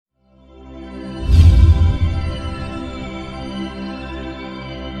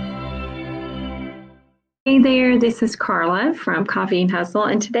Hey there, this is Carla from Coffee and Hustle.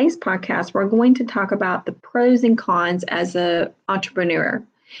 And today's podcast, we're going to talk about the pros and cons as an entrepreneur.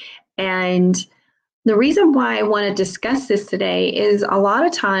 And the reason why I want to discuss this today is a lot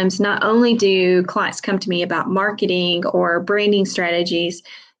of times, not only do clients come to me about marketing or branding strategies,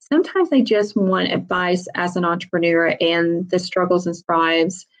 sometimes they just want advice as an entrepreneur and the struggles and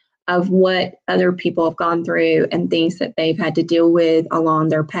strives of what other people have gone through and things that they've had to deal with along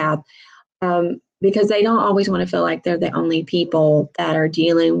their path. Because they don't always want to feel like they're the only people that are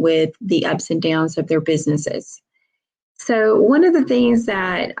dealing with the ups and downs of their businesses. So one of the things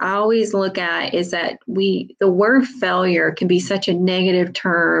that I always look at is that the word failure can be such a negative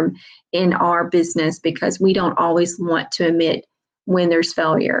term in our business because we don't always want to admit when there's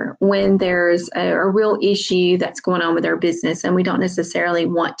failure, when there's a real issue that's going on with our business, and we don't necessarily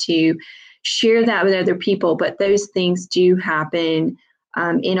want to share that with other people, but those things do happen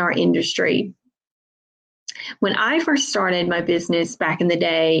in our industry. When I first started my business back in the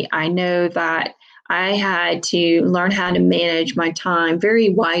day, I know that I had to learn how to manage my time very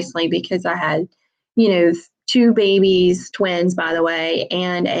wisely because I had, two babies, twins, by the way,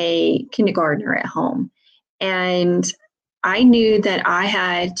 and a kindergartner at home. And I knew that I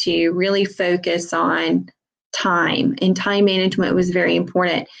had to really focus on time, and time management was very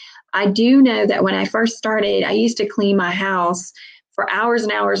important. I do know that when I first started, I used to clean my house for hours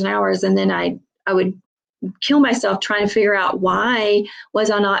and hours and hours, and then I would kill myself trying to figure out why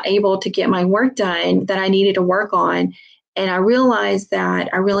was I not able to get my work done that I needed to work on. And I realized that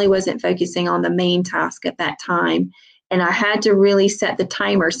I really wasn't focusing on the main task at that time. And I had to really set the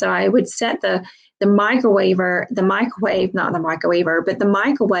timer. So I would set the microwave, and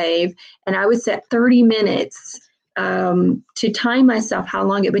I would set 30 minutes to time myself how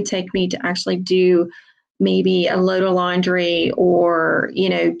long it would take me to actually do maybe a load of laundry or,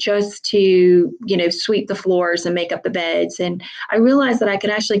 just to, sweep the floors and make up the beds. And I realized that I could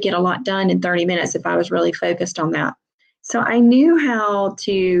actually get a lot done in 30 minutes if I was really focused on that. So I knew how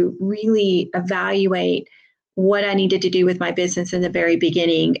to really evaluate what I needed to do with my business in the very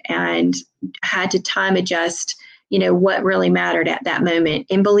beginning and had to time adjust, what really mattered at that moment.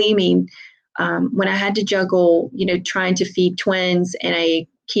 And believe me, when I had to juggle, trying to feed twins and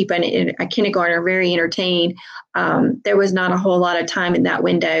keep a kindergartner very entertained, there was not a whole lot of time in that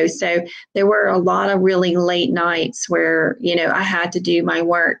window. So there were a lot of really late nights where, I had to do my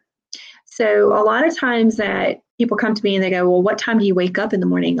work. So a lot of times that people come to me and they go, well, what time do you wake up in the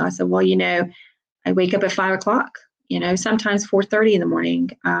morning? I said, well, I wake up at 5 o'clock, sometimes 4:30 in the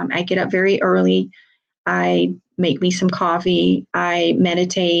morning. I get up very early. I make me some coffee. I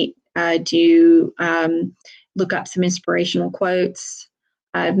meditate, do look up some inspirational quotes.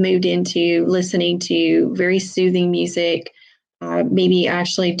 I've moved into listening to very soothing music, maybe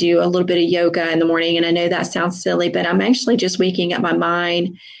actually do a little bit of yoga in the morning. And I know that sounds silly, but I'm actually just waking up my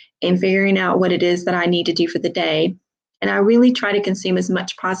mind and figuring out what it is that I need to do for the day. And I really try to consume as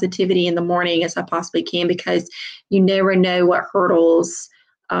much positivity in the morning as I possibly can because you never know what hurdles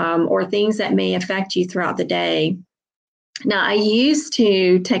or things that may affect you throughout the day. Now, I used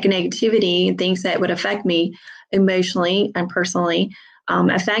to take a negativity and things that would affect me emotionally and personally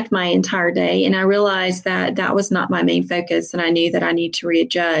affect my entire day. And I realized that that was not my main focus. And I knew that I need to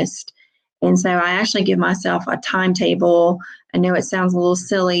readjust. And so I actually give myself a timetable. I know it sounds a little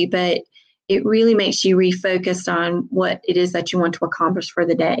silly, but it really makes you refocus on what it is that you want to accomplish for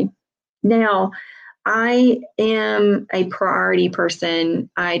the day. Now, I am a priority person.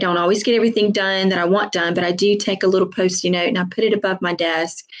 I don't always get everything done that I want done, but I do take a little Post-it note and I put it above my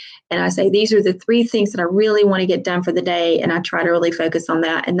desk. And I say, these are the 3 things that I really want to get done for the day. And I try to really focus on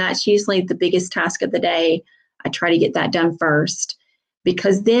that. And that's usually the biggest task of the day. I try to get that done first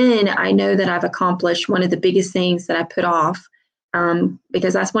because then I know that I've accomplished one of the biggest things that I put off.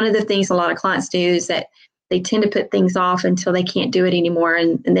 Because that's one of the things a lot of clients do is that they tend to put things off until they can't do it anymore.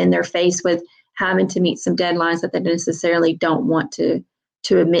 And then they're faced with having to meet some deadlines that they necessarily don't want to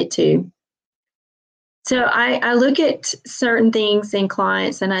admit to. So I look at certain things in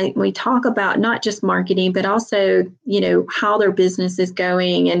clients and we talk about not just marketing, but also, how their business is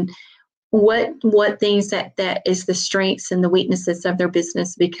going and what things that is the strengths and the weaknesses of their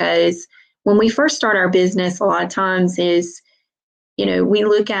business. Because when we first start our business, a lot of times is, we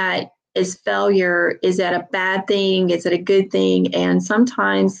look at is failure, is that a bad thing? Is it a good thing? And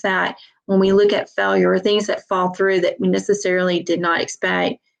sometimes that when we look at failure or things that fall through that we necessarily did not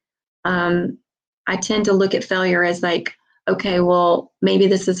expect, I tend to look at failure as like, okay, well, maybe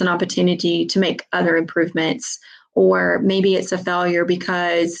this is an opportunity to make other improvements, or maybe it's a failure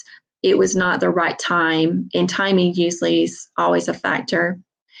because it was not the right time, and timing usually is always a factor.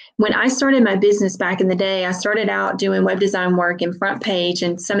 when I started my business back in the day, I started out doing web design work and front page.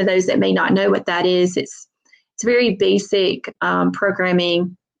 And some of those that may not know what that is, it's very basic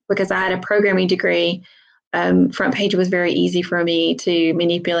programming because I had a programming degree. Front page was very easy for me to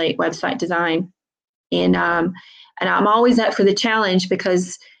manipulate website design. And I'm always up for the challenge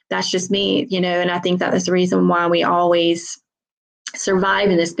because that's just me, and I think that is the reason why we always survive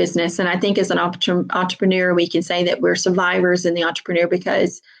in this business. And I think as an entrepreneur, we can say that we're survivors in the entrepreneur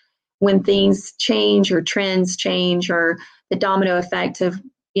because when things change or trends change or the domino effect of,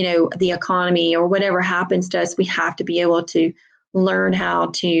 the economy or whatever happens to us, we have to be able to learn how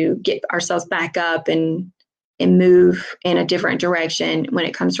to get ourselves back up and move in a different direction when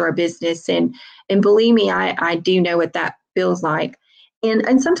it comes to our business. And believe me, I do know what that feels like.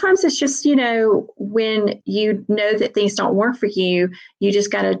 And sometimes it's just, when you know that things don't work for you, you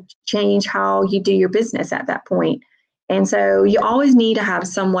just got to change how you do your business at that point. And so you always need to have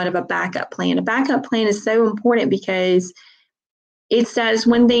somewhat of a backup plan. A backup plan is so important because it says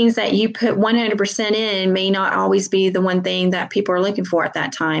one things that you put 100% in may not always be the one thing that people are looking for at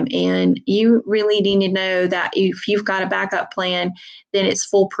that time. And you really need to know that if you've got a backup plan, then it's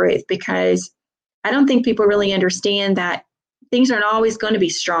foolproof, because I don't think people really understand that things aren't always going to be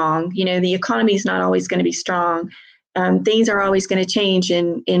strong. The economy is not always going to be strong. Things are always going to change.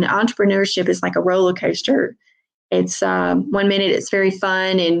 And entrepreneurship is like a roller coaster. It's 1 minute it's very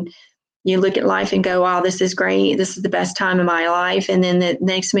fun and you look at life and go, wow, this is great. This is the best time of my life. And then the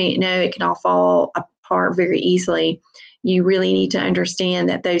next minute, it can all fall apart very easily. You really need to understand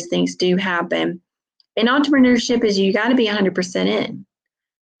that those things do happen. And entrepreneurship is you got to be 100% in.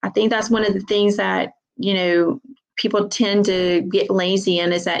 I think that's one of the things that, people tend to get lazy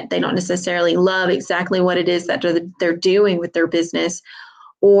in, is that they don't necessarily love exactly what it is that they're doing with their business,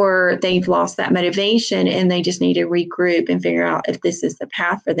 or they've lost that motivation and they just need to regroup and figure out if this is the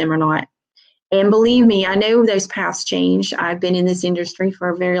path for them or not. And believe me, I know those paths change. I've been in this industry for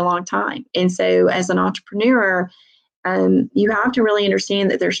a very long time. And so as an entrepreneur, you have to really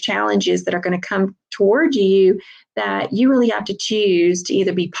understand that there's challenges that are going to come toward you that you really have to choose to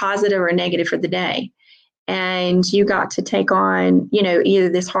either be positive or negative for the day. And you got to take on, either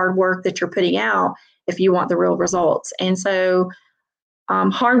this hard work that you're putting out if you want the real results. And so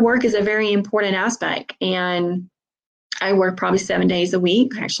hard work is a very important aspect. And I work probably 7 days a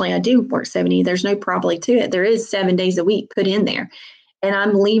week. Actually, I do work 70. There's no probably to it. There is 7 days a week put in there.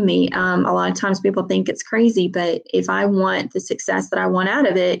 And believe me, a lot of times people think it's crazy, but if I want the success that I want out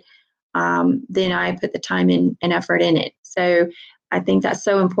of it, then I put the time in and effort in it. So I think that's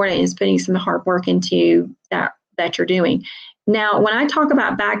so important, is putting some hard work into that you're doing. Now, when I talk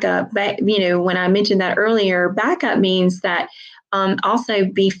about backup, when I mentioned that earlier, backup means that also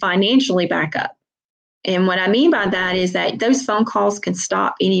be financially backup. And what I mean by that is that those phone calls can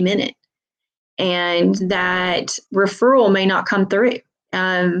stop any minute, and that referral may not come through.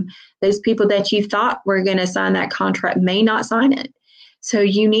 Those people that you thought were going to sign that contract may not sign it. So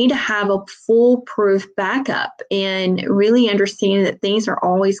you need to have a foolproof backup and really understand that things are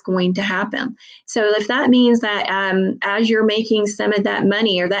always going to happen. So if that means that as you're making some of that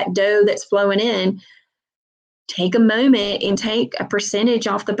money or that dough that's flowing in, take a moment and take a percentage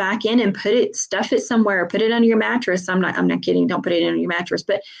off the back end and stuff it somewhere, put it under your mattress. I'm not kidding. Don't put it under your mattress,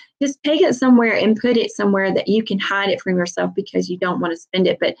 but just take it somewhere and put it somewhere that you can hide it from yourself because you don't want to spend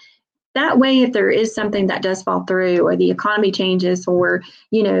it. But that way, if there is something that does fall through, or the economy changes, or,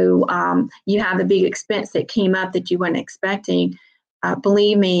 you have a big expense that came up that you weren't expecting,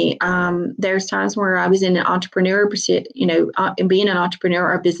 believe me, there's times where I was in an entrepreneur, being an entrepreneur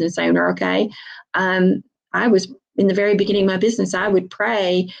or a business owner. Okay. I was in the very beginning of my business, I would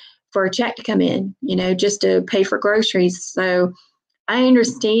pray for a check to come in, just to pay for groceries. So I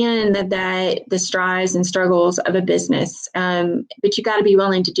understand that the strides and struggles of a business, but you got to be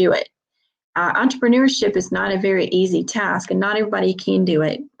willing to do it. Entrepreneurship is not a very easy task, and not everybody can do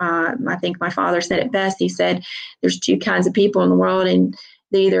it. I think my father said it best. He said, there's two kinds of people in the world, and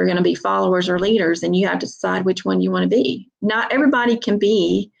they're either going to be followers or leaders, and you have to decide which one you want to be. Not everybody can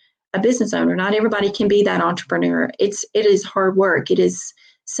be a business owner. Not everybody can be that entrepreneur. It is hard work. It is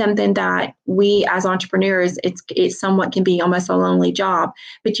something that we as entrepreneurs, it somewhat can be almost a lonely job.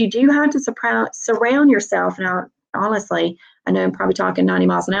 But you do have to surround yourself. Now, honestly, I know I'm probably talking 90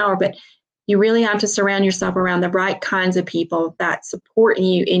 miles an hour, but you really have to surround yourself around the right kinds of people that support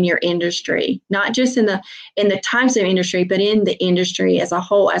you in your industry, not just in the types of industry, but in the industry as a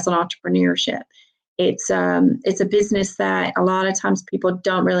whole, as an entrepreneurship. It's a business that a lot of times people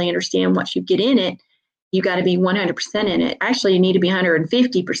don't really understand. Once you get in it, you got to be 100% in it. Actually, you need to be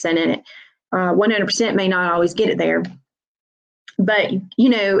 150% in it. 100% may not always get it there, But,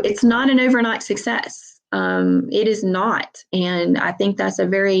 it's not an overnight success. It is not. And I think that's a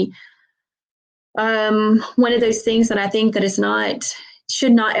very, one of those things that I think that is not,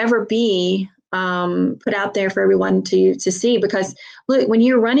 should not ever be put out there for everyone to see. Because look, when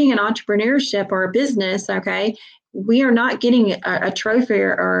you're running an entrepreneurship or a business, okay, we are not getting a trophy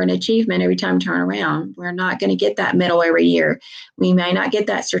or an achievement every time we turn around. We're not going to get that medal every year. We may not get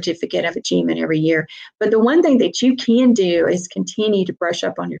that certificate of achievement every year. But the one thing that you can do is continue to brush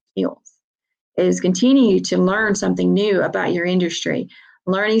up on your skills, is continue to learn something new about your industry,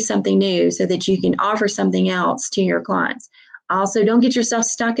 learning something new so that you can offer something else to your clients. Also, don't get yourself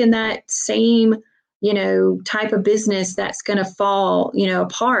stuck in that same type of business that's going to fall,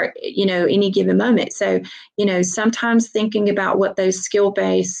 apart, any given moment. So, sometimes thinking about what those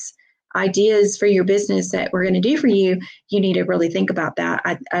skill-based ideas for your business that we're going to do for you, you need to really think about that.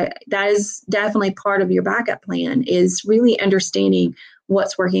 That is definitely part of your backup plan, is really understanding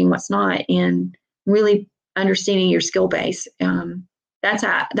what's working, what's not, and really understanding your skill base. That's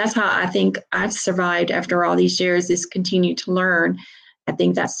how I think I've survived after all these years, is continue to learn. I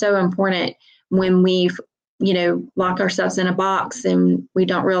think that's so important. When we've, lock ourselves in a box and we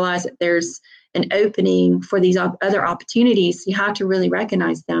don't realize that there's an opening for these other opportunities, you have to really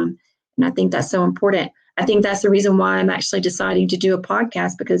recognize them. And I think that's so important. I think that's the reason why I'm actually deciding to do a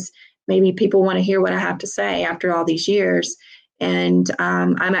podcast, because maybe people want to hear what I have to say after all these years. And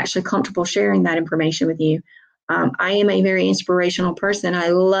I'm actually comfortable sharing that information with you. I am a very inspirational person. I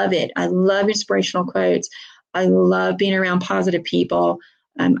love it. I love inspirational quotes. I love being around positive people.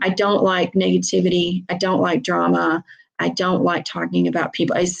 I don't like negativity. I don't like drama. I don't like talking about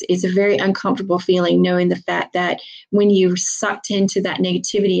people. It's a very uncomfortable feeling, knowing the fact that when you're sucked into that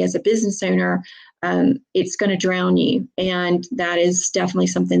negativity as a business owner, it's going to drown you. And that is definitely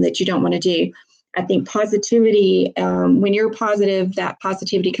something that you don't want to do. I think positivity, when you're positive, that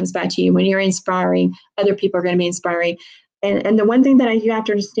positivity comes back to you. When you're inspiring, other people are going to be inspiring. And the one thing that you have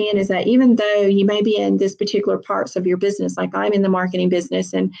to understand is that even though you may be in this particular parts of your business, like I'm in the marketing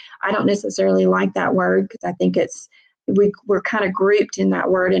business, and I don't necessarily like that word, because I think we're kind of grouped in that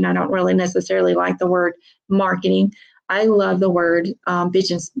word, and I don't really necessarily like the word marketing. I love the word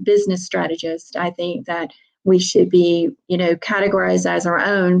business strategist. I think that we should be, categorized as our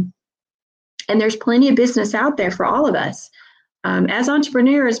own. And there's plenty of business out there for all of us. As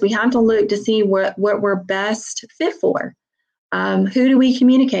entrepreneurs, we have to look to see what we're best fit for. Who do we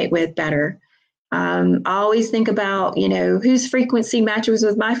communicate with better? I always think about, whose frequency matches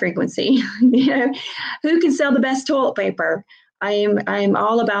with my frequency. Who can sell the best toilet paper? I'm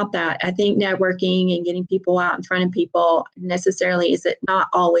all about that. I think networking and getting people out in front of people necessarily is not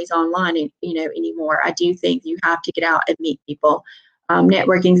always online, anymore. I do think you have to get out and meet people.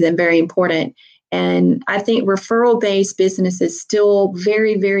 Networking is very important. And I think referral-based business is still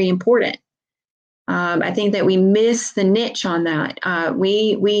very, very important. I think that we miss the niche on that.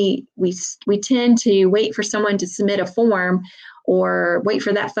 We tend to wait for someone to submit a form or wait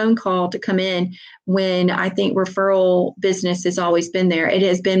for that phone call to come in, when I think referral business has always been there. It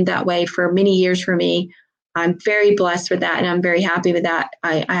has been that way for many years for me. I'm very blessed with that, and I'm very happy with that.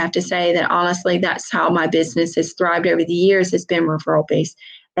 I have to say that honestly, that's how my business has thrived over the years. It's been referral based.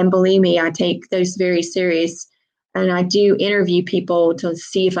 And believe me, I take those very serious. And I do interview people to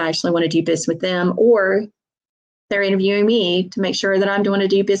see if I actually want to do business with them, or they're interviewing me to make sure that I'm going to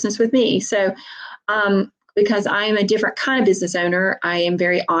do business with me. So because I am a different kind of business owner, I am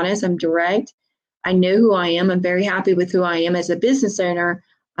very honest, I'm direct. I know who I am. I'm very happy with who I am as a business owner,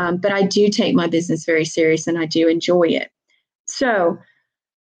 but I do take my business very serious, and I do enjoy it. So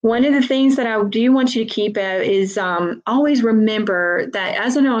one of the things that I do want you to keep out is always remember that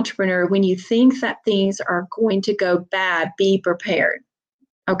as an entrepreneur, when you think that things are going to go bad, be prepared.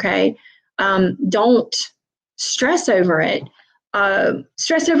 Okay. Don't stress over it.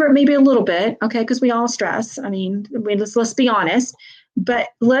 Stress over it maybe a little bit. Okay. Because we all stress. I mean, let's be honest, but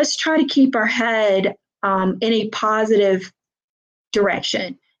let's try to keep our head in a positive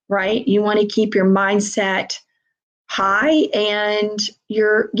direction, right? You want to keep your mindset high, and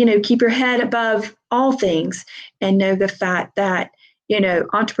keep your head above all things, and know the fact that,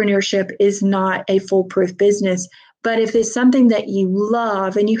 entrepreneurship is not a foolproof business. But if it's something that you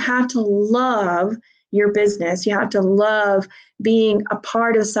love, and you have to love your business, you have to love being a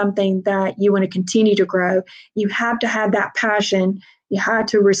part of something that you want to continue to grow. You have to have that passion. You have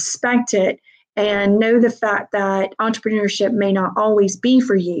to respect it, and know the fact that entrepreneurship may not always be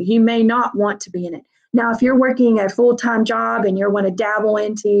for you. You may not want to be in it. Now, if you're working a full-time job and you want to dabble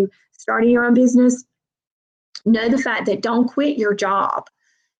into starting your own business, know the fact that don't quit your job.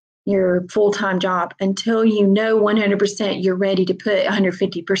 your full-time job until you know 100% you're ready to put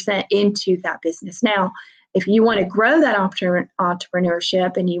 150% into that business. Now, if you want to grow that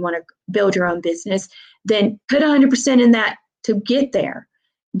entrepreneurship and you want to build your own business, then put 100% in that to get there.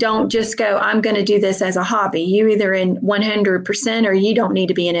 Don't just go, I'm going to do this as a hobby. You either in 100% or you don't need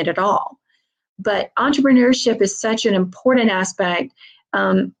to be in it at all. But entrepreneurship is such an important aspect.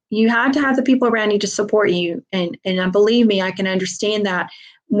 You have to have the people around you to support you. And believe me, I can understand that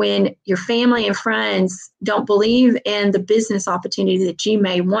when your family and friends don't believe in the business opportunity that you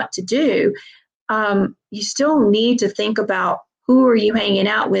may want to do, you still need to think about who are you hanging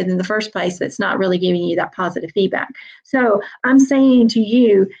out with in the first place that's not really giving you that positive feedback. So I'm saying to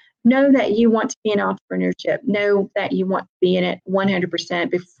you, know that you want to be in entrepreneurship. Know that you want to be in it 100%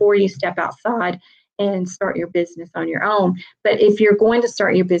 before you step outside and start your business on your own. But if you're going to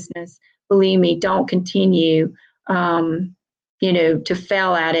start your business, believe me, don't continue, to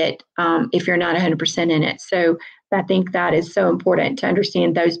fail at it if you're not 100% in it. So I think that is so important to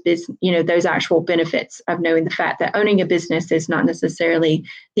understand those actual benefits of knowing the fact that owning a business is not necessarily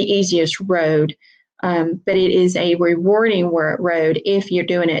the easiest road, but it is a rewarding road if you're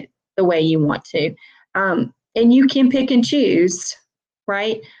doing it the way you want to. And you can pick and choose,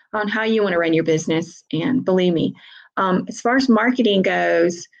 right, on how you want to run your business. And believe me, as far as marketing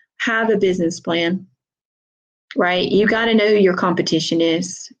goes, have a business plan. Right? You got to know who your competition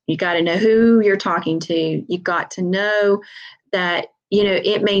is. You got to know who you're talking to. You got to know that,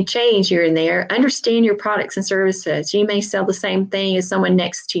 it may change here and there. Understand your products and services. You may sell the same thing as someone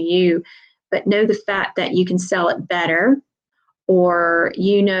next to you, but know the fact that you can sell it better, or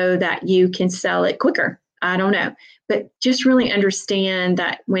that you can sell it quicker. I don't know. But just really understand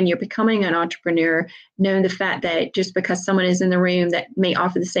that when you're becoming an entrepreneur, know the fact that just because someone is in the room that may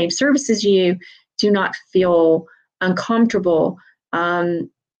offer the same service as you, do not feel uncomfortable.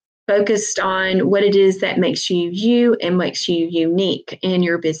 Focused on what it is that makes you you and makes you unique in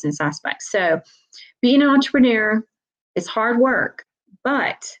your business aspect. So being an entrepreneur is hard work,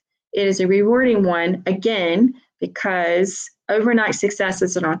 but it is a rewarding one, again, because overnight success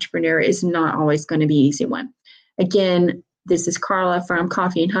as an entrepreneur is not always going to be an easy one. Again, this is Carla from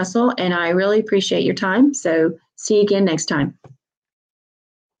Coffee and Hustle, and I really appreciate your time. So see you again next time.